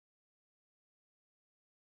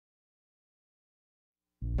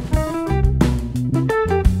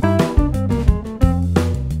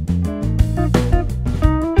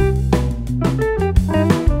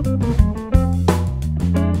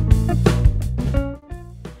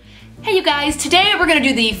you guys, today we're gonna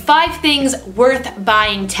do the 5 things worth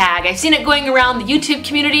buying tag. I've seen it going around the YouTube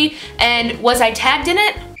community, and was I tagged in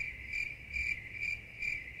it?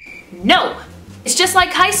 No. It's just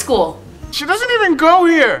like high school. She doesn't even go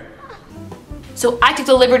here. So I took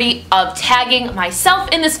the liberty of tagging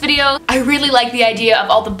myself in this video. I really like the idea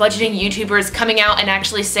of all the budgeting YouTubers coming out and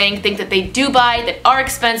actually saying things that they do buy that are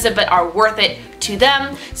expensive but are worth it to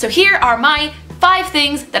them. So here are my 5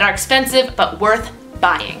 things that are expensive but worth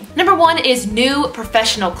buying. Number 1 is new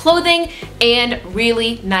professional clothing and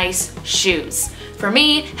really nice shoes. For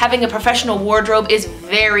me, having a professional wardrobe is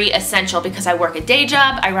very essential because I work a day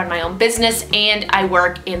job, I run my own business, and I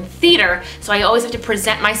work in theater, so I always have to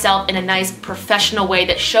present myself in a nice professional way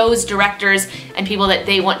that shows directors and people that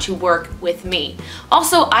they want to work with me.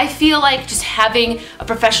 Also, I feel like just having a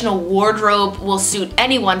professional wardrobe will suit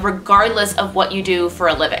anyone regardless of what you do for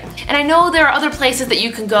a living. And I know there are other places that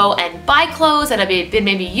you can go and buy clothes that have been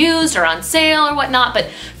maybe used or on sale or whatnot, but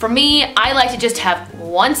for me, I like to just have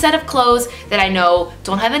one set of clothes that I know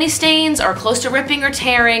don't have any stains or close to ripping or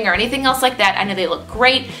tearing or anything else like that. I know they look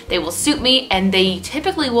great, they will suit me, and they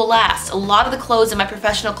typically will last. A lot of the clothes in my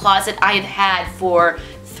professional closet I have had for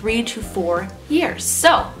 3 to 4 years.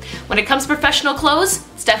 So when it comes to professional clothes,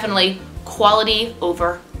 it's definitely quality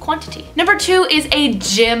over quantity. Number 2 is a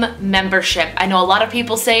gym membership. I know a lot of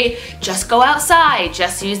people say, just go outside,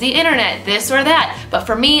 just use the internet, this or that. But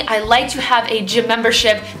for me, I like to have a gym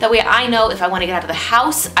membership. That way I know if I want to get out of the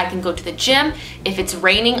house, I can go to the gym. If it's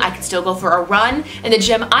raining, I can still go for a run. And the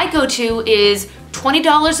gym I go to is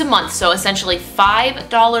 $20 a month, so essentially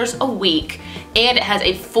 $5 a week. And it has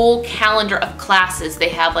a full calendar of classes. They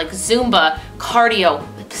have like Zumba, cardio,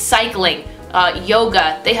 cycling,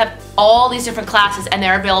 yoga. They have all these different classes and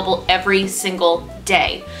they're available every single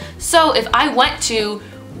day. So if I went to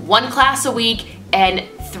 1 class a week and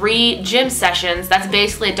 3 gym sessions, that's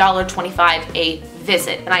basically $1.25 a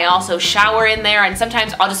visit. And I also shower in there, and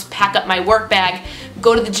sometimes I'll just pack up my work bag,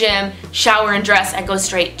 go to the gym, shower and dress, and go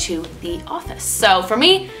straight to the office. So for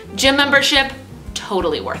me, gym membership,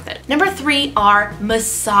 totally worth it. Number 3 are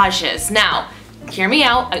massages. Now, hear me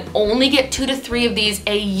out, I only get 2 to 3 of these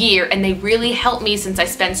a year, and they really help me since I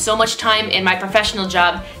spend so much time in my professional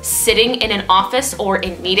job sitting in an office or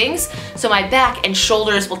in meetings. So my back and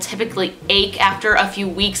shoulders will typically ache after a few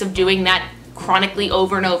weeks of doing that chronically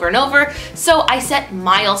over and over and over. So I set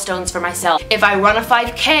milestones for myself. If I run a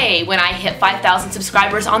 5K when I hit 5,000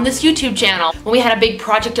 subscribers on this YouTube channel, when we had a big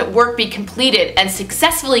project at work be completed and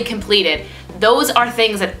successfully completed, those are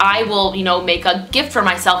things that I will, make a gift for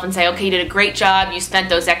myself and say, okay, you did a great job, you spent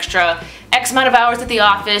those extra X amount of hours at the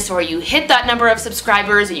office, or you hit that number of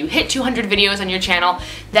subscribers, or you hit 200 videos on your channel.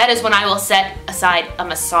 That is when I will set aside a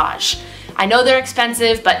massage. I know they're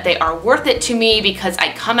expensive, but they are worth it to me because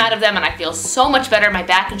I come out of them and I feel so much better. My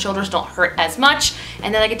back and shoulders don't hurt as much,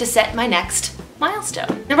 and then I get to set my next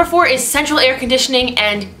milestone. Number 4 is central air conditioning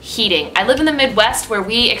and heating. I live in the Midwest where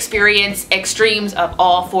we experience extremes of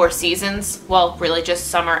all 4 seasons. Well, really just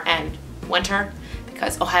summer and winter,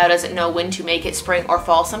 because Ohio doesn't know when to make it spring or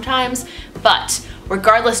fall sometimes. But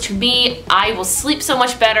regardless, to me, I will sleep so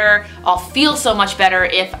much better, I'll feel so much better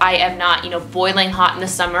if I am not, boiling hot in the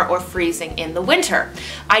summer or freezing in the winter.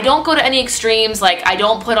 I don't go to any extremes, like I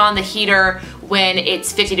don't put on the heater when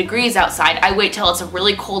it's 50 degrees outside. I wait till it's a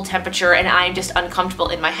really cold temperature and I'm just uncomfortable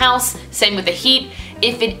in my house. Same with the heat.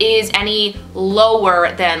 If it is any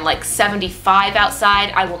lower than like 75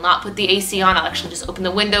 outside, I will not put the AC on. I'll actually just open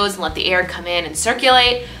the windows and let the air come in and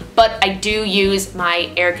circulate. But I do use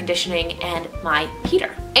my air conditioning and my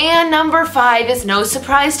heater. And number 5 is no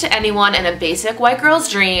surprise to anyone and a basic white girl's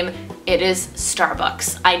dream. It is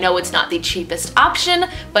Starbucks. I know it's not the cheapest option,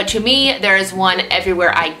 but to me, there is one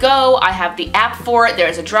everywhere I go. I have the app for it,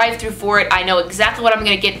 there's a drive-thru for it. I know exactly what I'm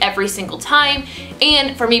gonna get every single time.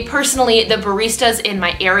 And for me personally, the baristas in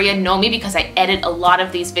my area know me because I edit a lot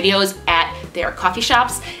of these videos at their coffee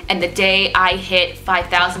shops. And the day I hit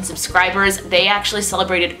 5,000 subscribers, they actually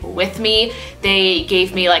celebrated with me. They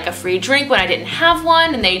gave me like a free drink when I didn't have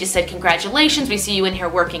one, and they just said, congratulations, we see you in here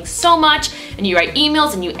working so much, and you write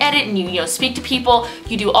emails and you edit and you speak to people.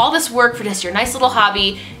 You do all this work for just your nice little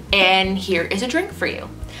hobby, and here is a drink for you.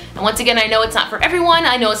 And once again, I know it's not for everyone,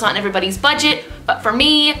 I know it's not in everybody's budget, but for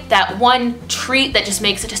me, that one treat that just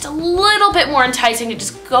makes it just a little bit more enticing to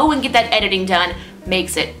just go and get that editing done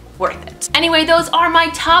makes it worth it. Anyway, those are my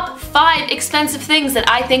top 5 expensive things that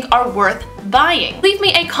I think are worth buying. Leave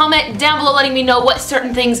me a comment down below letting me know what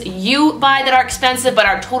certain things you buy that are expensive but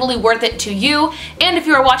are totally worth it to you. And if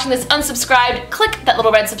you are watching this unsubscribed, click that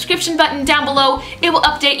little red subscription button down below. It will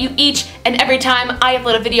update you each and every time I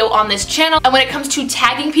upload a video on this channel. And when it comes to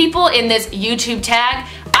tagging people in this YouTube tag,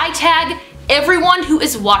 I tag everyone who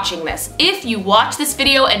is watching this. If you watch this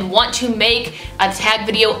video and want to make a tag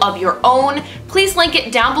video of your own, please link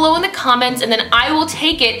it down below in the comments, and then I will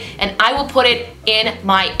take it and I will put it in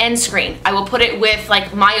my end screen. I will put it with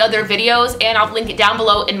like my other videos, and I'll link it down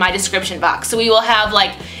below in my description box. So we will have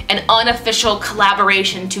like an unofficial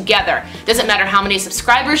collaboration together. Doesn't matter how many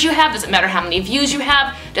subscribers you have, doesn't matter how many views you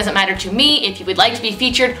have, doesn't matter to me. If you would like to be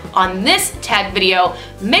featured on this tag video,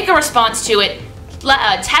 make a response to it,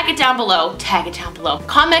 tag it down below,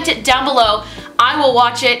 comment it down below. I will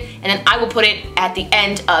watch it, and then I will put it at the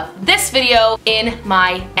end of this video in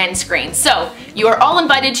my end screen. So you are all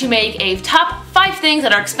invited to make a top 5 things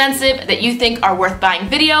that are expensive that you think are worth buying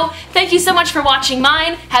video. Thank you so much for watching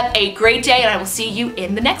mine. Have a great day, and I will see you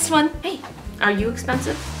in the next one. Hey, are you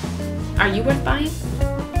expensive? Are you worth buying?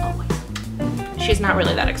 Oh wait, she's not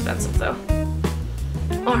really that expensive though.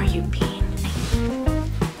 Or are you being?